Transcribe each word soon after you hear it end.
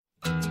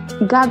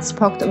God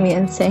spoke to me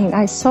and saying,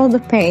 I saw the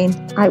pain.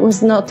 I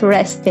was not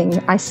resting.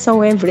 I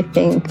saw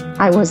everything.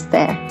 I was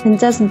there. And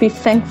just be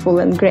thankful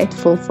and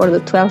grateful for the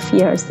 12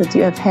 years that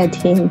you have had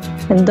Him.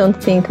 And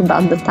don't think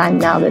about the time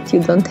now that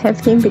you don't have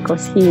Him,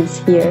 because He is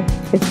here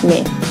with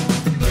me.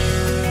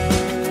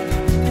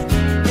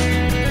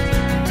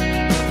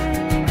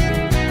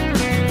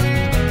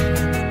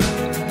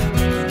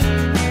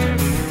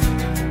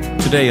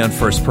 Today on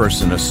First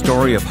Person, a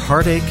story of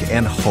heartache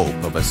and hope,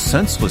 of a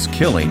senseless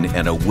killing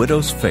and a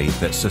widow's faith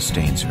that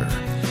sustains her.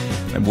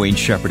 I'm Wayne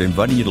Shepherd,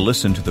 inviting you to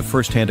listen to the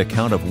first-hand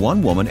account of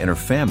one woman and her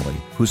family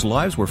whose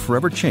lives were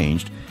forever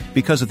changed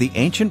because of the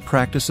ancient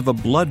practice of a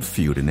blood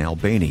feud in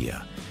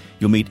Albania.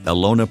 You'll meet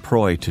Elona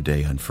Prroj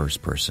today on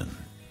First Person.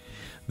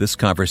 This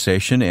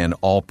conversation and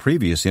all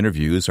previous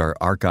interviews are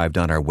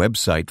archived on our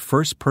website,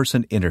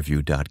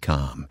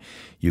 firstpersoninterview.com.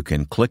 You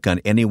can click on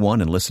any one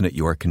and listen at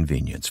your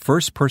convenience,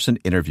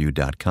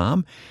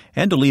 firstpersoninterview.com.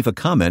 And to leave a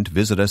comment,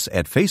 visit us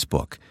at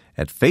Facebook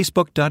at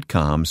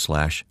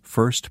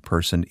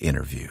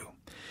facebook.com/firstpersoninterview.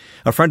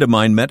 A friend of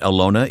mine met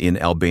Elona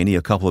in Albania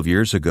a couple of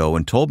years ago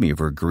and told me of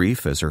her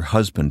grief as her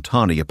husband,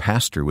 Tani, a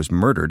pastor, was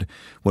murdered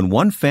when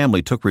one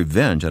family took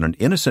revenge on an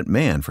innocent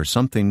man for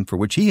something for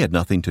which he had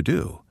nothing to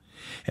do.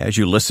 As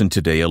you listen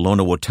today,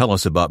 Elona will tell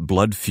us about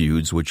blood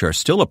feuds, which are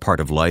still a part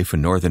of life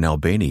in northern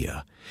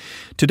Albania.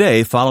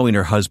 Today, following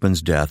her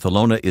husband's death,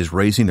 Elona is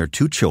raising their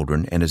 2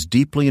 children and is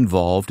deeply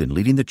involved in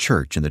leading the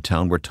church in the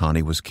town where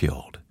Tani was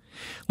killed.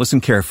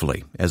 Listen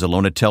carefully as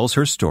Elona tells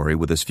her story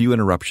with as few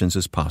interruptions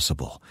as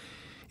possible.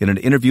 In an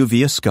interview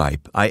via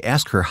Skype, I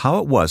asked her how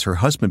it was her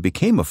husband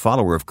became a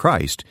follower of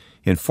Christ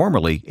in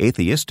formerly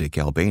atheistic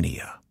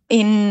Albania.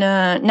 In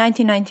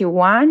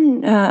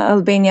 1991,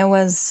 Albania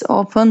was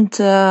opened.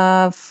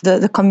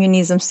 The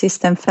communism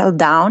system fell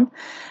down.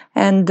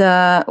 And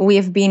we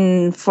have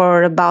been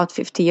for about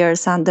 50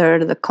 years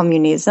under the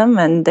communism.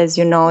 And as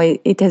you know,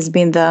 it has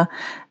been the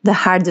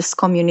hardest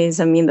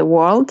communism in the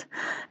world.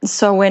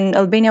 So when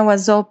Albania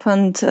was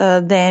opened,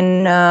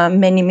 then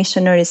many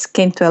missionaries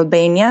came to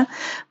Albania.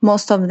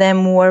 Most of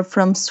them were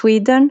from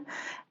Sweden.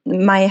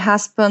 My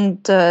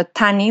husband,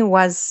 Tani,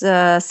 was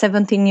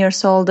 17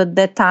 years old at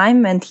that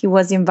time, and he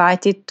was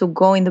invited to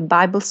go in the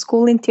Bible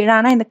school in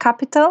Tirana, in the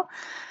capital.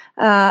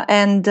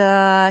 And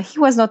he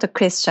was not a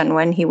Christian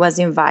when he was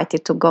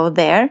invited to go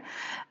there.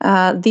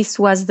 This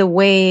was the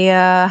way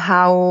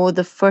how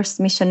the first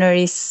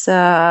missionaries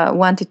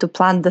wanted to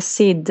plant the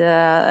seed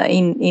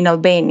in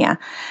Albania.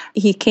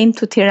 He came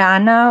to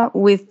Tirana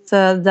with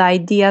the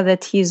idea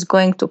that he's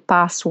going to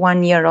pass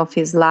 1 year of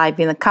his life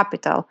in the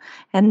capital,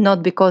 and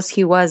not because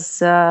he was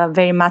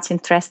very much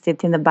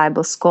interested in the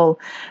Bible school.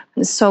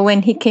 So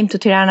when he came to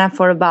Tirana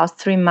for about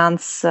 3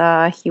 months,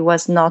 he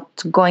was not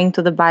going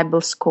to the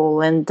Bible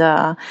school, and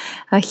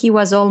he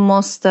was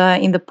almost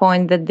in the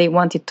point that they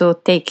wanted to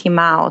take him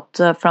out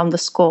from the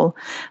school.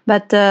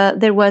 But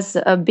there was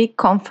a big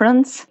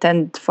conference,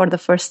 and for the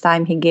first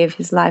time he gave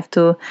his life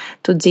to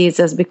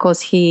Jesus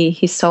because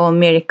he saw a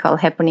miracle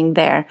happening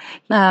there.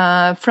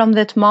 From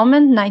that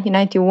moment,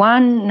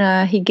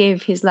 1991, he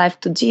gave his life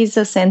to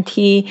Jesus, and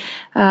he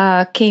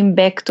came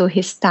back to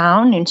his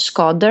town in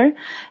Shkodër.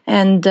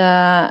 And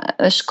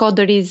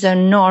Shkodër is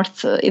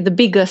the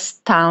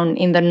biggest town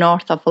in the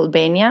north of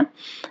Albania.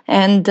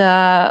 And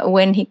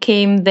when he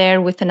came there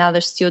with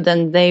another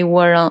student, they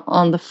were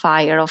on the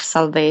fire of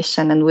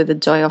salvation and with the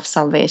joy of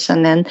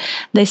salvation. And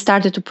they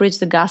started to preach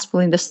the gospel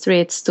in the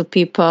streets to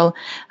people,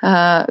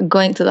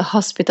 going to the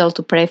hospital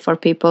to pray for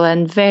people.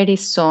 And very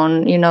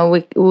soon,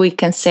 we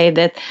can say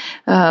that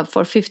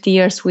for 50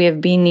 years we have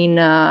been in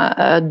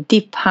a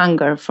deep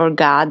hunger for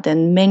God,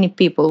 and many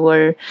people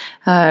were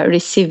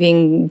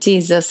receiving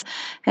Jesus.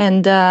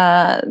 And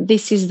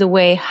this is the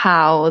way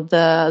how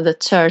the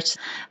church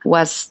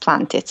was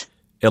planted.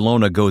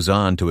 Elona goes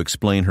on to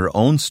explain her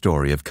own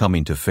story of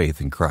coming to faith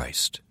in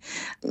Christ.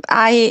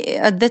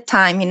 At that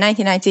time, in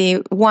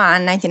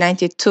 1991,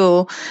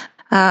 1992,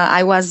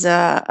 I was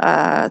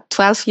a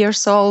 12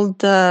 years old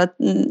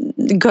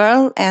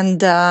girl,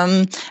 and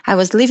I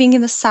was living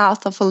in the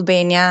south of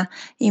Albania,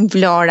 in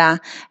Vlora.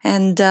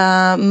 And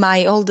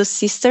my oldest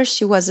sister,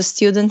 she was a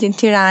student in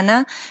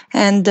Tirana,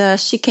 and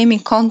she came in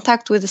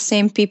contact with the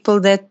same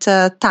people that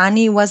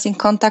Tani was in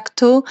contact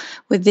to,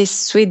 with these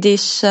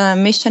Swedish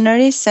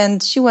missionaries.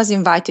 And she was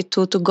invited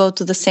to go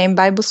to the same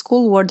Bible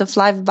school, Word of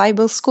Life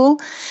Bible School.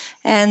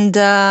 And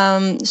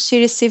she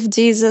received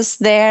Jesus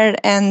there.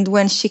 And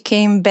when she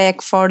came back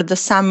for the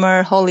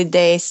summer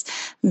holidays,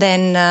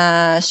 then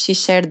she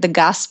shared the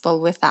gospel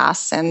with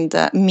us, and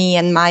me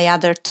and my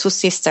other 2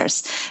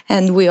 sisters,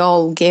 and we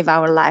all gave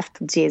our life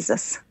to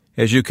Jesus.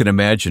 As you can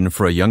imagine,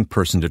 for a young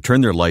person to turn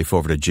their life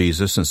over to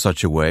Jesus in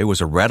such a way was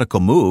a radical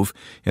move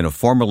in a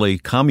formerly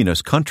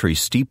communist country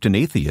steeped in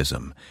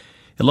atheism.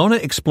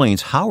 Elona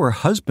explains how her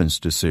husband's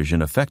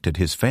decision affected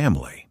his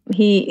family.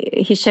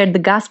 He shared the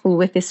gospel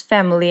with his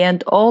family,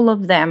 and all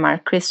of them are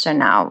Christian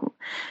now.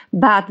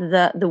 But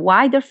the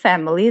wider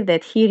family,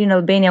 that here in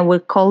Albania we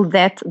call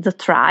that the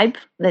tribe,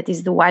 that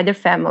is the wider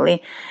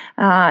family,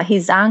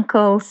 his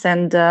uncles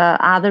and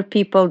other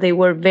people, they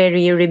were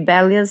very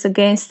rebellious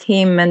against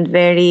him and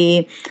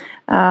very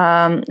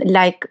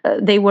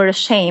they were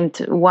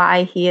ashamed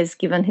why he has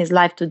given his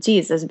life to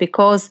Jesus,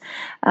 because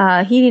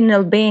here in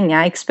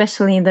Albania,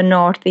 especially in the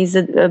north, is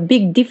a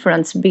big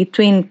difference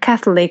between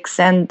Catholics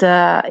and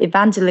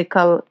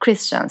evangelical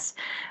Christians.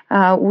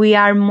 We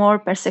are more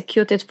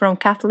persecuted from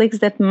Catholics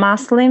than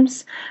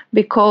Muslims,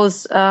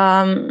 because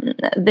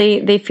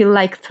they feel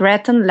like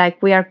threatened, like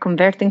we are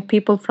converting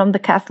people from the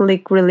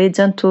Catholic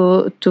religion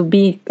to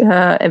be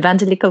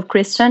evangelical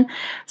Christian.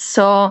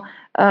 So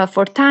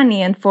for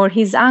Tani and for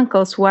his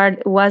uncles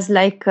was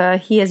like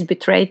he has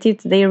betrayed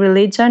their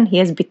religion, he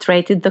has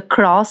betrayed the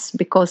cross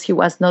because he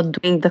was not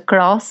doing the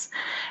cross,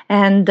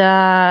 and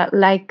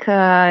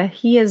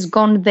he has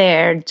gone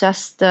there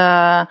just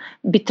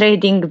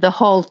betraying the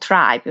whole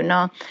tribe,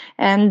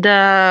 and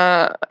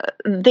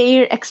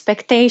their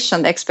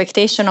expectation, the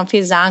expectation of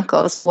his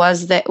uncles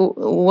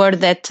were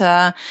that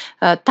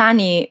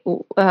Tani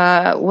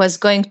was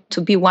going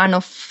to be one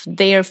of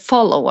their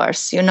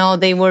followers.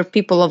 They were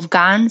people of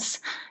guns,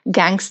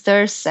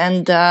 gangsters,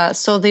 and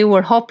so they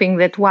were hoping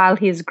that while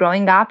he's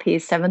growing up,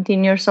 he's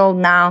 17 years old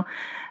now,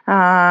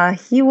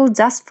 he will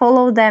just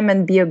follow them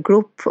and be a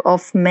group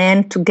of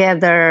men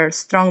together,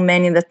 strong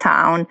men in the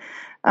town.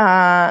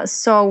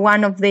 So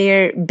one of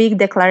their big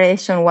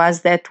declaration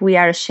was that we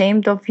are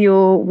ashamed of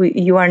you.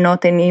 You are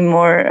not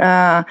anymore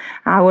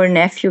our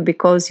nephew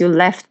because you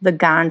left the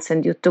guns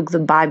and you took the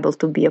Bible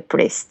to be a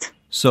priest.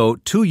 So,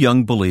 two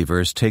young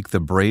believers take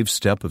the brave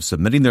step of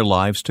submitting their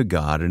lives to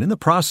God and in the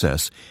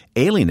process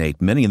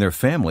alienate many in their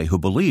family who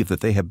believe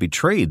that they have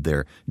betrayed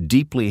their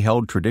deeply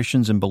held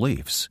traditions and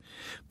beliefs.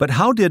 But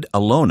how did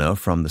Elona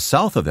from the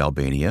south of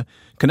Albania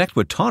connect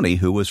with Tani,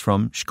 who was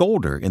from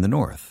Shkodër in the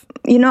north?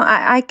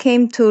 I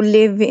came to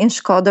live in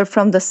Shkodër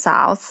from the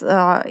south,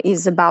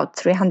 is about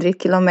 300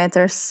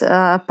 kilometers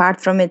apart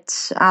from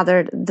each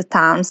other, the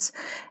towns.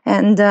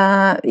 And,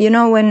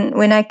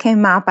 when I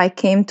came up, I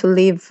came to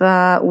live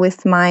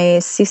with my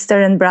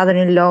sister and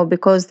brother-in-law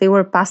because they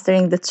were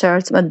pastoring the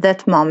church at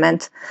that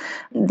moment.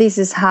 This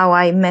is how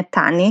I met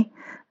Tani.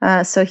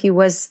 So he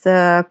was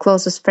the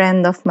closest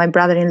friend of my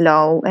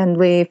brother-in-law, and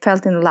we fell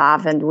in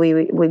love and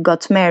we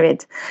got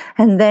married.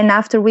 And then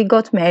after we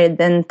got married,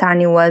 then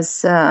Tani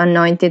was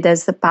anointed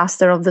as the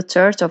pastor of the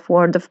church, of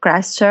Word of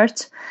Christ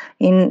Church,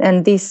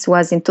 and this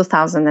was in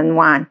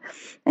 2001.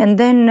 And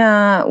then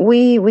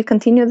we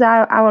continued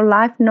our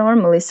life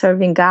normally,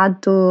 serving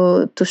God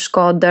to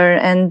Shkodër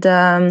and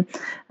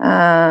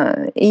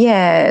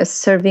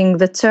serving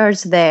the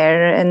church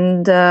there.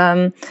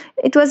 And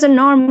it was a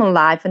normal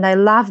life, and I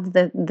loved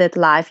that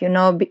life.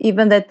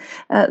 Even that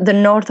the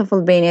north of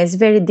Albania is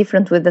very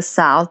different with the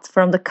south,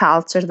 from the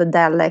culture, the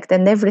dialect,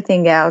 and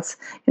everything else.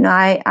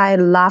 I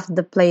loved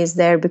the place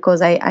there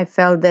because I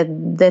felt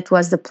that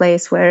was the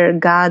place where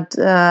God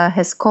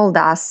has called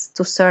us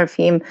to serve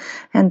Him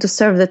and to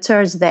serve the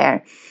church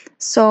there.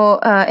 So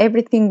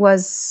everything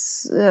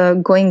was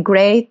going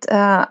great.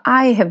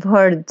 I have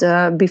heard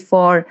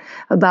before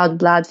about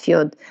blood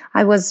feud.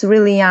 I was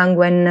really young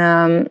when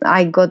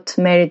I got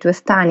married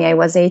with Tani. I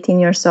was 18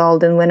 years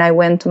old, and when I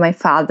went to my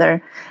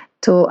father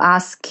to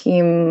ask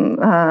him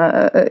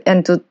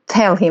and to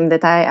tell him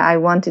that I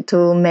wanted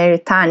to marry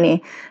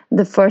Tani,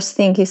 the first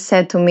thing he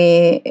said to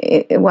me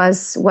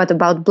was, "What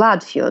about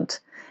blood feud?"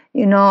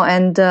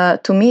 And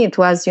to me it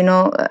was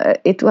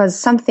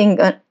something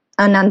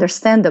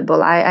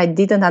ununderstandable. I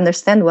didn't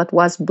understand what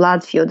was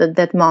blood feud at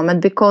that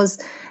moment, because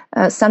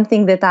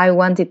something that I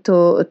wanted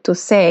to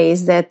say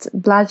is that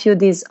blood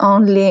feud is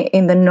only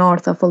in the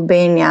north of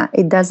Albania.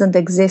 It doesn't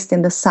exist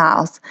in the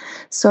south.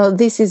 So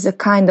this is a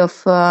kind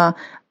of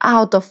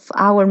out of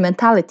our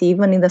mentality.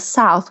 Even in the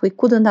south, we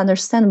couldn't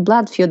understand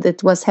blood feud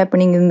that was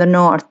happening in the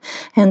north.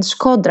 And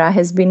Shkodra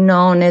has been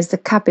known as the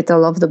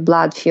capital of the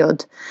blood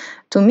feud.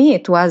 To me,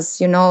 it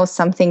was,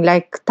 something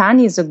like,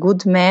 Tani is a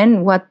good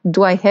man. What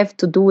do I have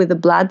to do with the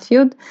blood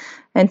feud?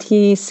 And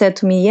he said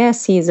to me,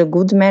 yes, he is a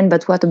good man,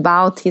 but what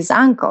about his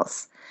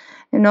uncles?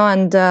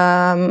 And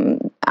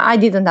I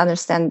didn't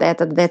understand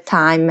that at that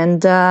time.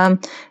 And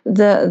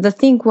the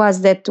thing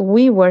was that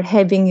we were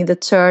having in the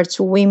church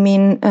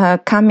women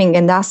coming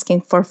and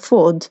asking for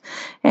food.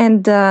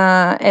 And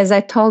as I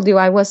told you,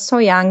 I was so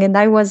young, and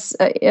I was...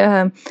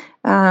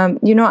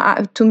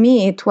 to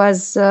me, it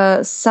was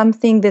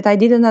something that I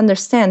didn't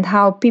understand,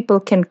 how people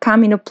can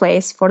come in a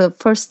place for the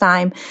first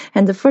time,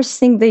 and the first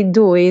thing they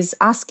do is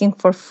asking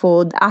for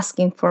food,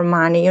 asking for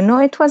money.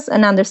 It was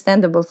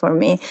ununderstandable for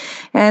me.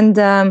 And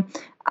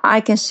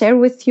I can share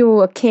with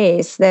you a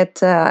case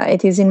that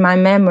it is in my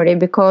memory,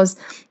 because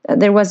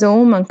there was a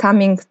woman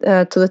coming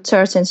to the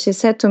church, and she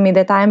said to me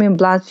that I am in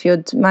blood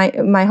feud.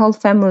 My whole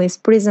family is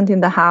present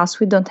in the house.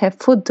 We don't have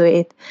food to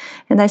eat.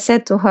 And I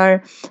said to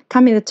her,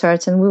 come in the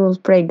church and we will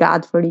pray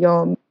God for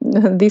you.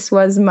 This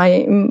was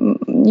my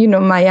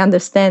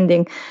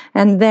understanding.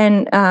 And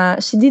then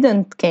she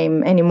didn't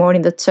came anymore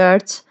in the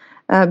church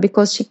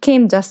because she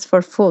came just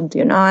for food,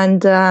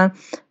 and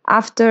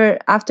after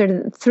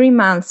 3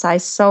 months, I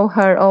saw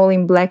her all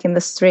in black in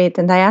the street,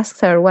 and I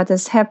asked her what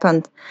has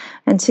happened.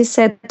 And she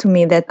said to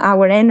me that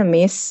our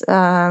enemies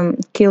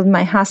killed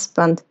my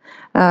husband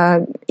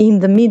in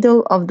the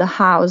middle of the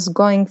house,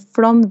 going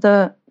from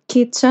the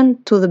kitchen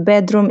to the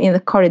bedroom in the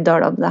corridor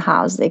of the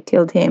house. They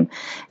killed him.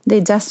 They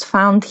just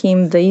found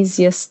him the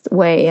easiest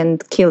way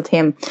and killed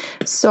him.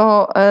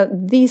 So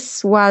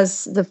this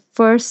was the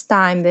first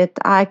time that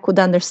I could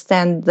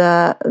understand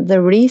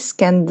the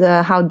risk and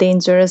how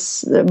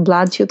dangerous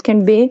blood feud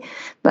can be.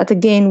 But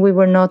again, we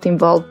were not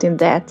involved in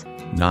that.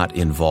 Not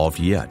involved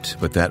yet,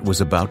 but that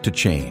was about to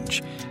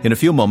change. In a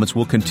few moments,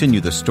 we'll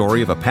continue the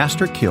story of a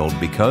pastor killed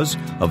because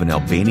of an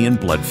Albanian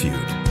blood feud.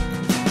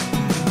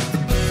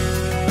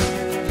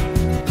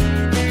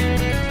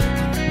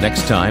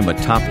 Next time, a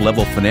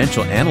top-level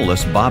financial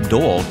analyst, Bob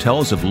Dole,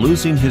 tells of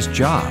losing his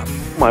job.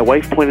 My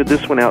wife pointed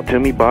this one out to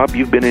me. Bob,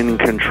 you've been in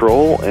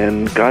control,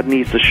 and God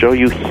needs to show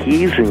you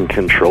He's in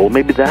control.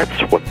 Maybe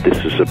that's what this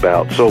is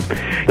about. So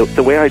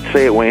the way I'd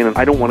say it, Wayne,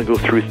 I don't want to go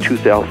through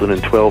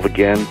 2012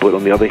 again, but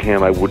on the other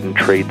hand, I wouldn't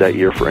trade that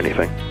year for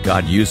anything.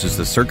 God uses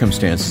the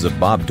circumstances of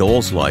Bob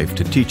Dole's life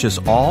to teach us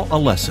all a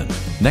lesson.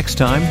 Next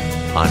time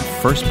on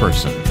First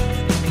Person.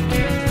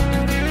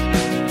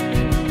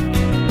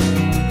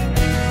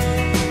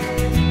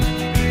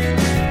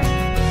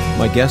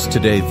 My guest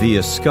today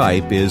via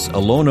Skype is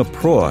Elona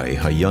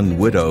Prroj, a young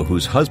widow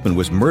whose husband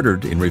was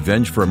murdered in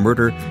revenge for a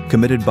murder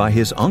committed by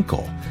his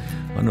uncle.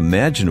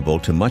 Unimaginable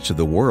to much of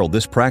the world,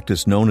 this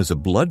practice known as a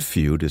blood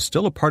feud is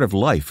still a part of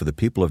life for the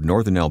people of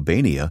northern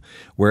Albania,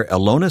 where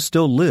Elona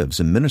still lives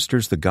and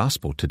ministers the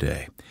gospel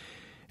today.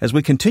 As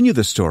we continue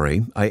the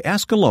story, I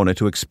ask Elona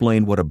to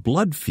explain what a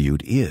blood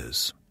feud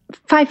is.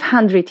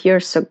 500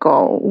 years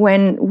ago,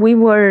 when we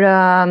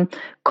were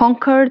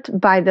conquered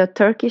by the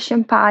Turkish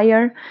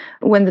Empire,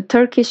 when the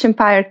Turkish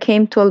Empire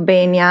came to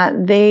Albania,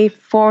 they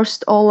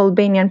forced all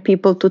Albanian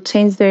people to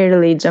change their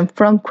religion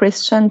from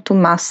Christian to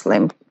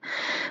Muslim.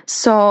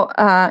 So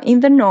in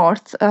the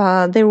north,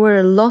 there were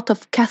a lot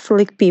of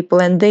Catholic people,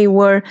 and they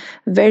were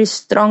very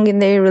strong in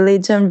their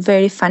religion,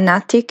 very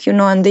fanatic,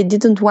 and they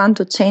didn't want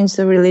to change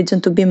the religion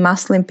to be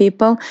Muslim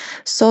people.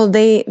 So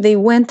they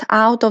went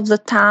out of the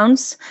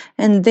towns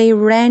and they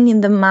ran in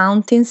the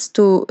mountains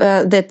to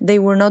that they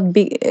were not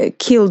be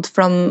killed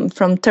from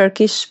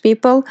Turkish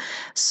people.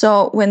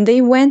 So when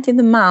they went in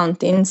the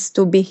mountains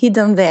to be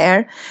hidden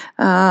there,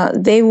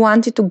 they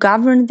wanted to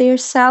govern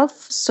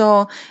themselves.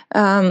 So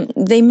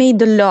they made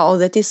the law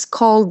that is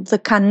called the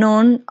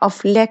Canon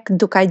of Lek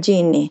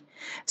Dukajini.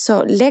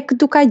 So Lek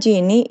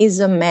Dukajini is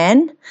a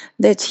man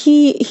that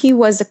he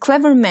was a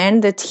clever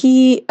man that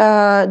he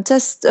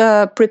just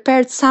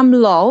prepared some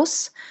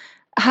laws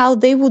how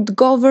they would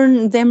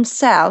govern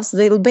themselves,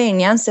 the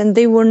Albanians, and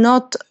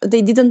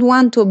they didn't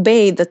want to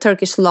obey the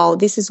Turkish law.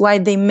 This is why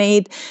they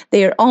made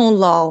their own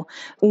law.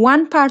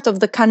 One part of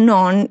the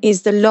canon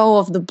is the law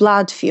of the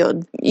blood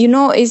feud.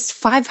 It's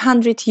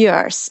 500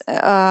 years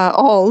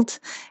old.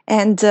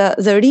 And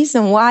the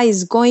reason why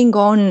it's going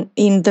on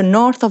in the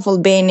north of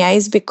Albania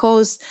is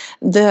because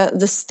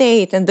the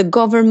state and the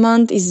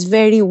government is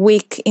very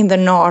weak in the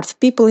north.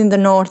 People in the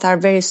north are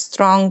very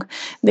strong,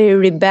 very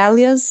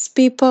rebellious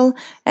people,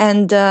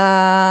 and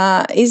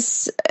the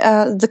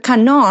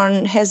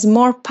canon has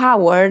more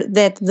power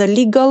than the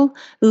legal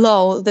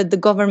law that the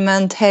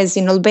government has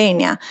in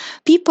Albania.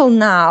 People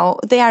now,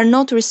 they are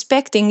not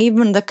respecting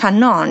even the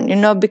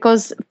canon,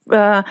 because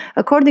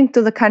according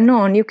to the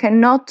canon, you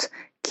cannot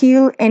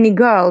kill any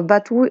girl.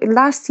 But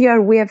last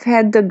year we have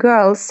had the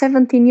girl,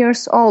 17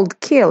 years old,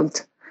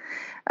 killed.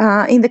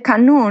 In the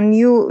canon,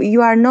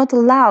 you are not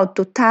allowed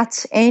to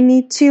touch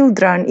any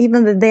children,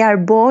 even that they are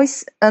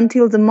boys,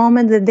 until the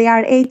moment that they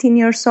are 18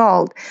 years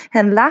old.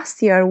 And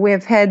last year we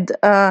have had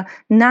a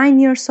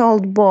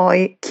 9-year-old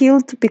boy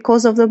killed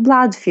because of the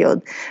blood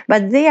feud.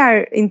 But they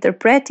are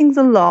interpreting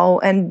the law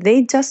and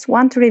they just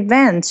want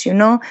revenge,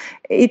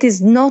 It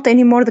is not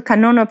anymore the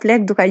canon of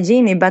Lek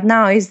Dukajini, but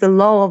now is the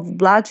law of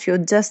blood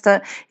feud. Just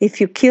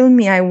if you kill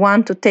me, I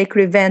want to take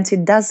revenge.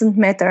 It doesn't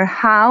matter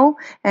how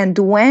and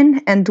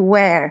when and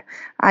where.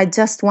 I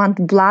just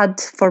want blood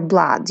for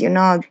blood,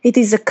 It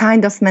is a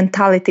kind of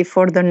mentality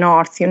for the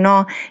North,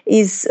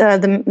 is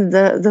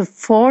the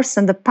force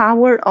and the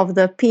power of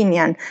the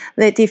opinion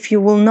that if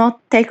you will not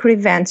take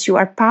revenge, you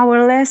are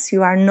powerless,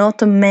 you are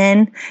not a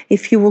man.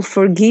 If you will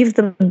forgive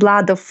the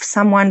blood of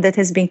someone that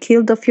has been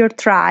killed of your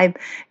tribe,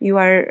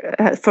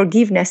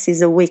 forgiveness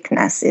is a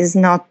weakness, is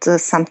not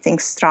something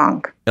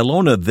strong.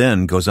 Elona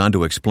then goes on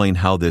to explain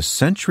how this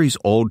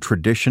centuries-old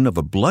tradition of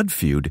a blood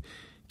feud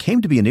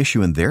came to be an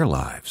issue in their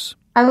lives.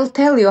 I will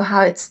tell you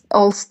how it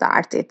all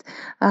started.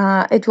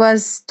 It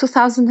was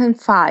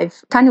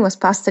 2005. Tani was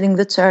pastoring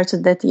the church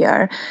that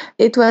year.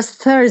 It was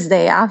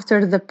Thursday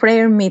after the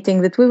prayer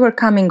meeting that we were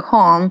coming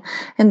home,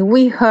 and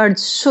we heard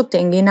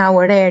shooting in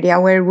our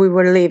area where we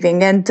were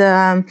living. And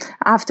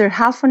after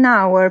half an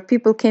hour,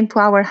 people came to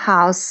our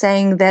house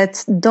saying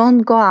that don't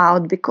go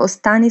out because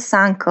Tani's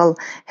uncle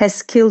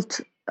has killed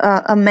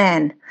a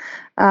man.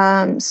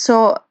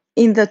 So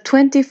in the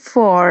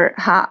 24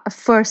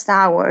 first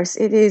hours,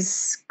 it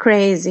is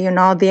crazy.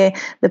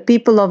 The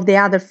people of the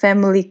other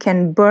family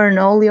can burn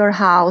all your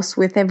house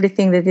with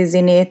everything that is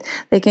in it.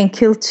 They can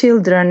kill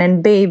children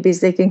and babies.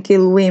 They can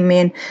kill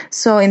women.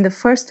 So in the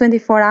first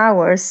 24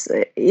 hours,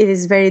 it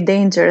is very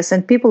dangerous.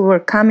 And people were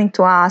coming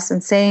to us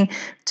and saying,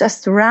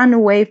 just run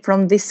away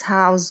from this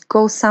house,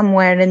 go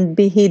somewhere and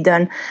be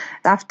hidden.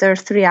 After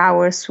 3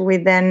 hours, we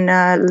then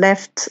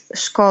left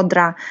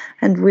Shkodra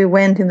and we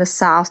went in the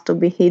south to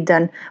be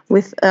hidden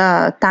with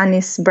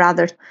Tani's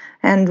brother.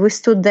 And we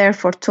stood there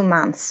for 2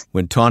 months.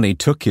 When Tani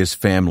took his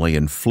family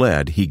and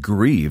fled, he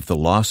grieved the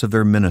loss of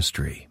their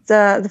ministry.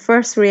 The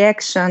first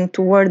reaction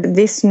toward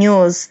this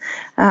news,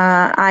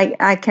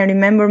 I can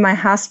remember my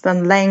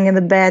husband laying in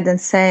the bed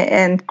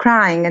and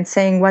crying and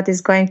saying, what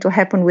is going to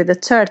happen with the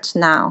church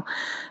now?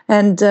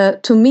 And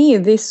to me,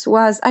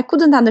 I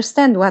couldn't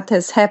understand what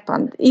has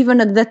happened.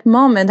 Even at that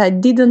moment, I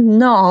didn't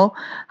know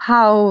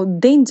how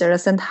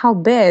dangerous and how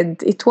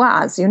bad it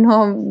was,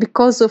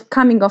 because of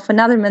coming of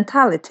another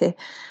mentality.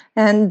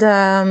 And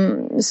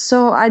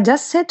so I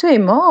just said to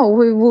him,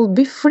 we will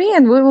be free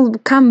and we will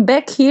come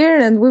back here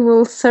and we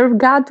will serve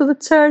God to the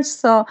church.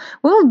 So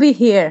we will be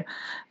here.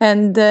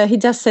 And he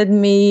just said to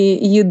me,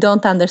 you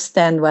don't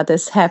understand what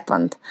has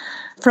happened.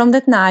 From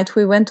that night,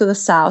 we went to the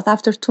south.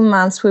 After 2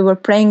 months, we were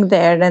praying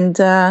there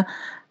and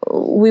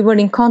we were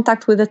in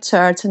contact with the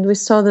church, and we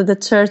saw that the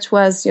church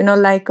was,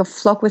 like a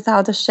flock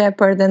without a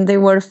shepherd, and they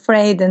were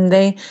afraid, and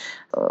they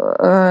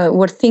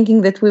were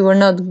thinking that we were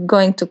not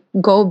going to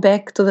go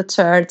back to the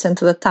church and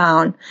to the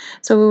town.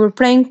 So we were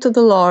praying to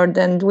the Lord,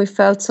 and we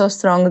felt so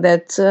strong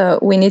that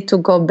we need to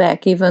go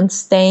back. Even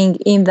staying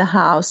in the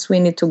house, we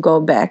need to go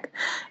back.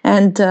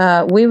 And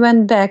we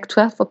went back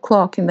 12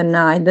 o'clock in the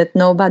night that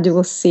nobody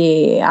will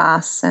see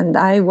us, and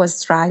I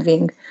was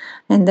driving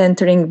and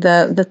entering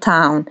the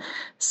town.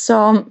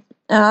 So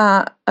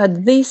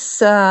at this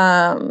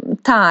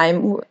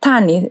time,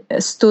 Tani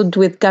stood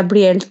with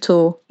Gabriel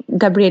too.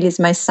 Gabriel is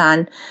my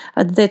son.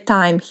 At that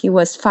time, he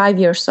was 5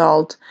 years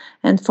old.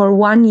 And for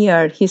 1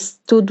 year, he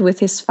stood with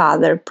his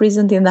father,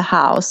 present in the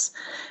house,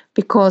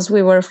 because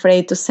we were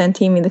afraid to send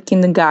him in the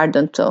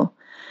kindergarten too.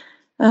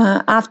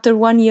 After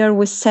 1 year,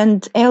 we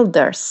sent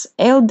elders.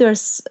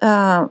 Elders,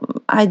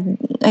 I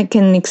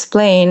can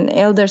explain.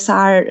 Elders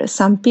are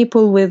some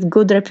people with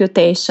good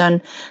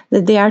reputation,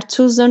 that they are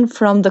chosen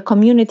from the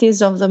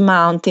communities of the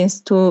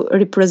mountains to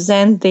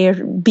represent their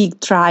big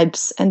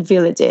tribes and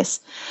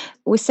villages.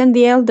 We send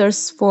the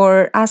elders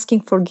for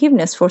asking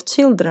forgiveness for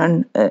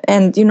children.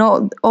 And,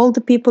 all the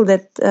people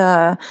that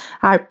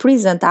are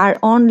present are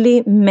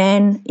only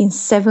men in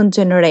 7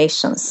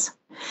 generations.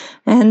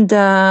 And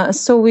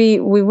so we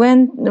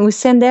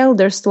sent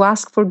elders to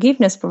ask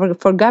forgiveness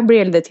for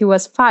Gabriel, that he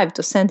was 5,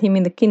 to send him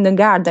in the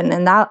kindergarten,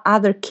 and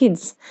other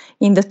kids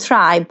in the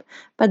tribe,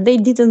 but they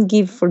didn't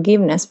give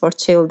forgiveness for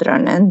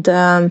children. And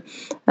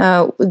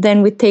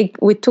then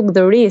we took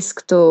the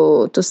risk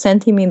to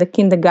send him in the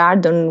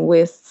kindergarten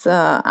with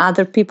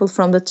other people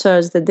from the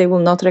church, that they will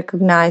not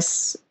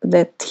recognize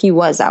that he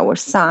was our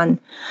son.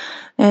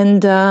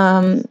 And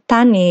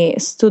Tani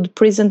stood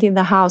present in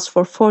the house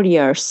for 4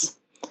 years.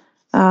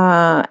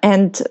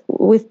 And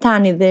with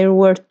Tani, there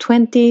were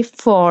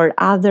 24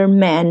 other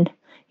men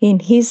in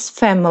his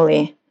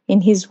family, in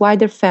his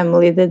wider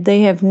family, that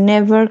they have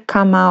never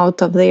come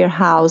out of their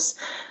house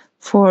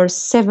for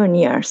 7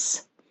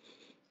 years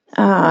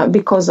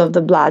because of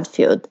the blood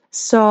feud.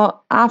 So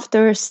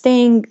after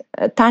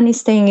Tani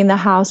staying in the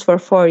house for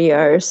 4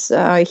 years,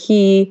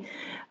 he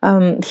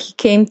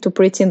came to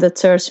preach in the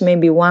church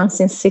maybe once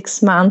in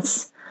 6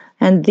 months.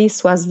 And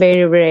this was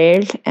very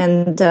rare.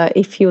 And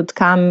if he would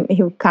come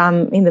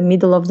in the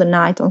middle of the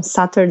night on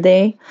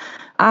Saturday.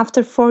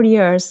 After 4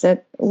 years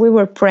that we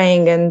were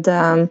praying, and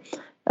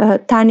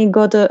Tani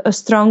got a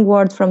strong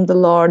word from the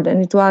Lord.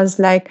 And it was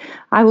like,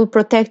 I will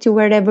protect you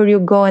wherever you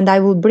go, and I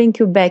will bring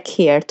you back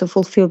here to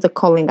fulfill the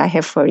calling I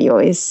have for you.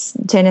 It's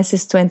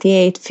Genesis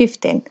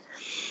 28:15.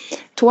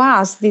 To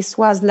us, this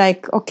was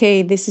like,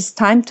 okay, this is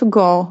time to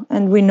go,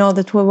 and we know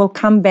that we will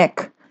come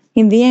back.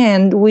 In the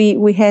end,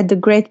 we had a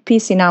great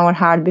peace in our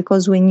heart,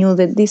 because we knew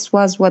that this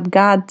was what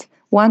God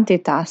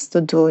wanted us to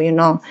do,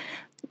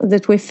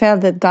 that we felt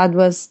that God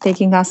was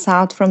taking us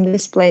out from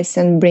this place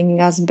and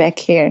bringing us back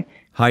here.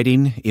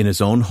 Hiding in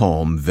his own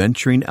home,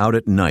 venturing out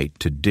at night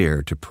to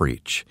dare to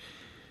preach.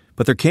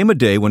 But there came a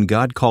day when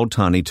God called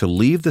Tani to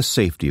leave the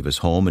safety of his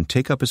home and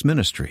take up his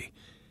ministry.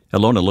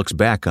 Elona looks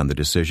back on the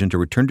decision to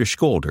return to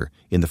Shkodra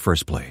in the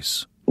first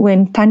place.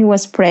 When Tani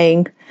was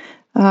praying,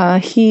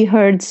 he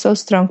heard so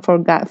strong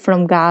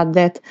from God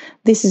that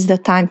this is the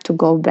time to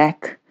go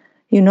back.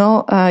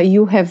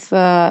 you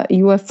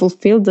have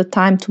fulfilled the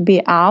time to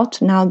be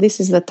out. Now this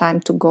is the time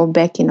to go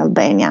back in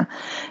Albania.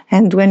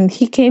 And when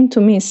he came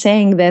to me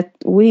saying that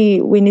we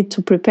need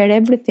to prepare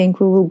everything,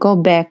 we will go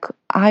back,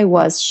 I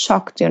was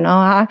shocked.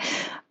 To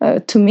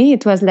me,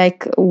 it was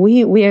like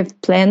we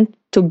have planned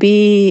to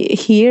be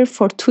here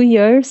for 2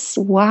 years.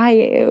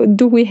 Why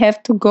do we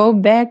have to go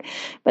back?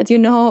 But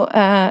you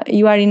are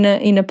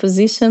in a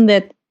position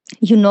that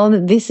you know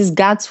that this is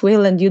God's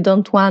will, and you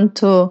don't want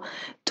to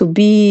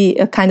be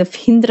a kind of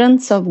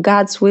hindrance of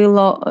God's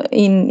will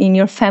in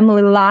your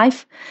family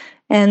life.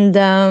 And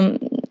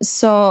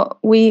so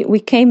we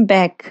came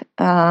back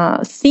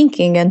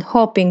thinking and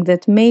hoping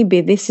that maybe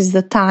this is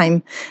the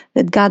time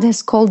that God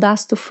has called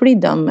us to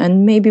freedom,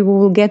 and maybe we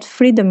will get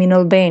freedom in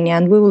Albania,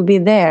 and we will be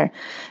there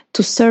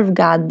to serve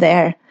God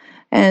there.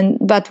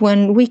 But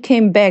when we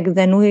came back,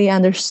 then we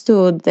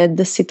understood that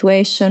the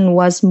situation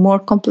was more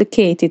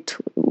complicated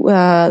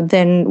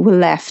than we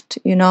left,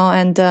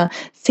 and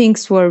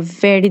things were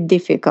very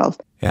difficult.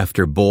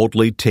 After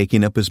boldly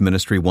taking up his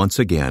ministry once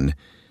again,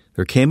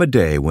 there came a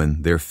day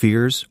when their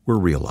fears were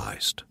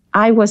realized.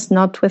 I was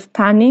not with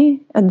Tani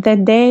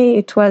that day.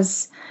 It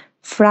was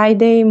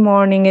Friday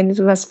morning, and it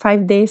was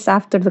 5 days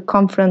after the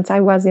conference. I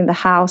was in the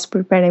house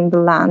preparing the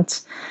lunch.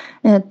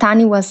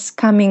 Tani was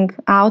coming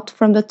out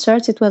from the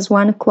church. It was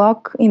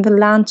 1:00 in the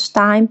lunch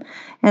time,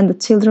 and the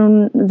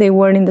children, they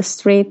were in the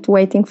street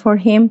waiting for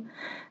him.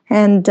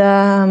 And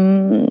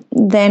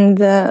then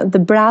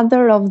the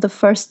brother of the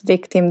first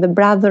victim, the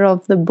brother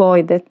of the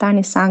boy that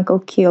Tani's uncle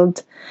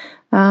killed,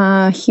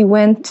 he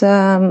went,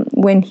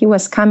 when he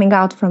was coming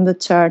out from the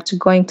church,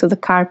 going to the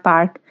car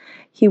park,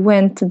 he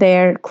went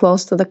there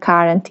close to the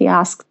car and he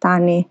asked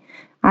Tani,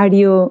 "Are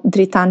you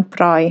Dritan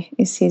Prroj?"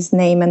 is his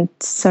name and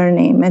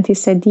surname. And he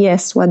said,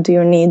 "Yes, what do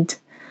you need?"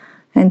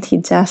 And he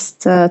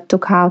just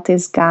took out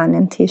his gun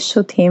and he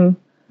shot him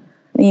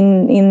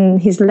in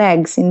his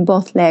legs, in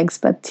both legs.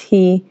 But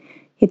he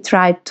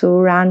tried to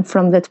run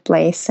from that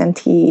place, and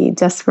he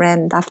just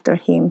ran after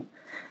him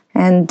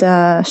and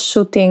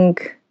shooting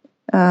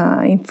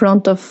in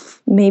front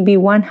of maybe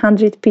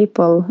 100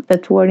 people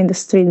that were in the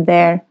street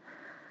there.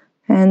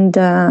 And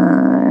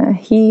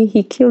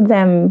he killed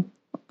them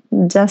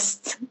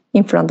just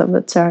in front of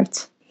the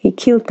church. He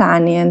killed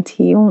Tani, and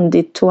he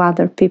wounded 2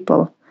 other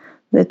people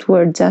that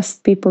were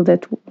just people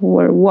that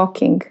were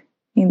walking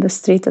in the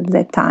street at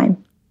that time.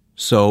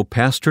 So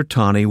Pastor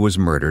Tani was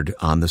murdered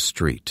on the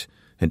street,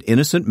 an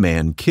innocent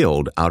man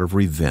killed out of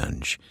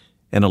revenge,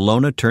 and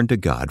Elona turned to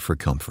God for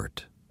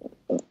comfort.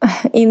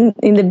 In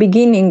the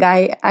beginning,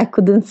 I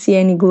couldn't see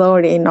any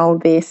glory in all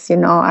this.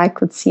 I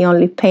could see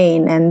only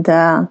pain, and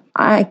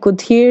I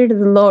could hear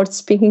the Lord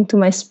speaking to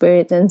my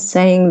spirit and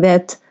saying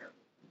that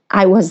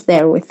I was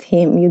there with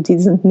him. You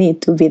didn't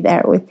need to be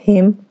there with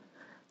him.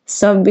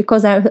 So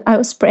because I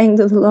was praying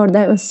to the Lord,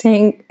 I was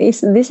saying,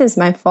 this is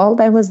my fault.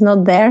 I was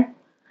not there.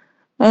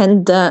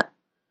 And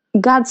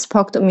God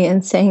spoke to me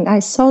and saying, I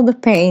saw the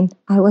pain.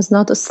 I was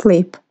not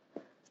asleep.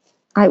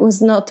 I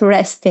was not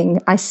resting.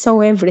 I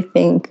saw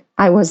everything.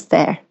 I was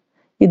there.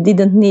 You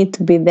didn't need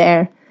to be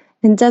there.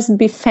 And just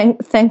be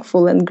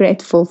thankful and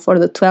grateful for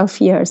the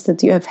 12 years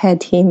that you have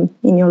had him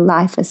in your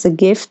life as a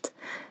gift.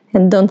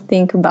 And don't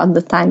think about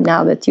the time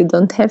now that you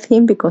don't have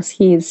him, because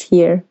he is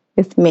here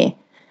with me.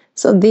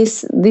 So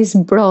this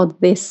brought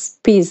this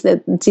peace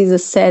that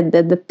Jesus said,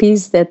 that the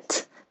peace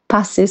that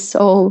passes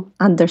all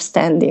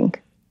understanding.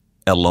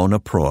 Elona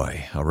Prroj,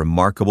 a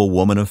remarkable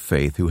woman of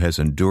faith who has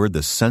endured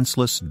the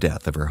senseless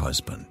death of her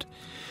husband.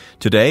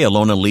 Today,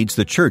 Elona leads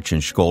the church in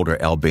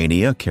Shkodër,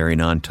 Albania,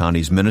 carrying on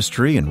Tani's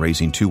ministry and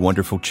raising 2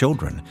 wonderful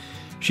children.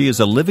 She is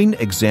a living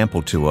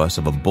example to us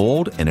of a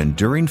bold and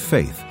enduring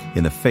faith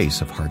in the face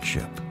of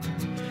hardship.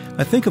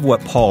 I think of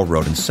what Paul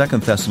wrote in 2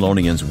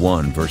 Thessalonians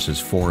 1, verses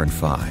 4 and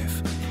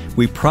 5.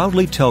 We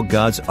proudly tell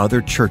God's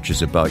other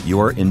churches about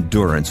your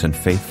endurance and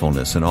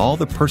faithfulness and all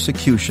the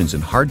persecutions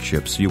and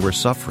hardships you are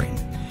suffering.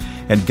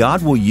 And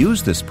God will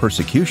use this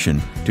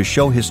persecution to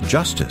show His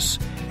justice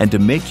and to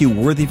make you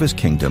worthy of His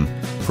kingdom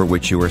for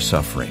which you are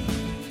suffering.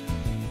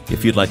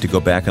 If you'd like to go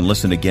back and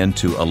listen again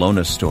to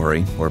Elona's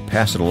story or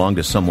pass it along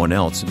to someone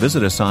else,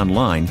 visit us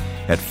online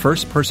at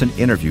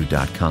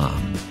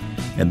firstpersoninterview.com.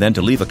 And then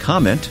to leave a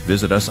comment,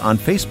 visit us on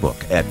Facebook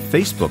at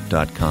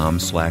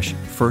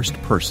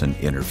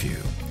facebook.com/firstpersoninterview.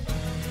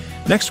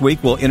 Next week,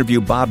 we'll interview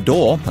Bob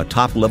Dole, a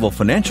top-level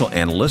financial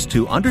analyst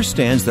who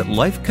understands that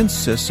life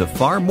consists of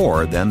far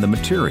more than the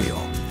material.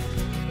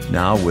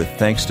 Now, with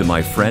thanks to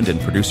my friend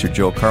and producer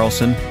Joe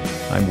Carlson,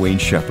 I'm Wayne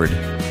Shepherd.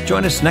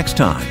 Join us next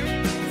time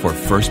for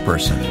First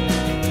Person.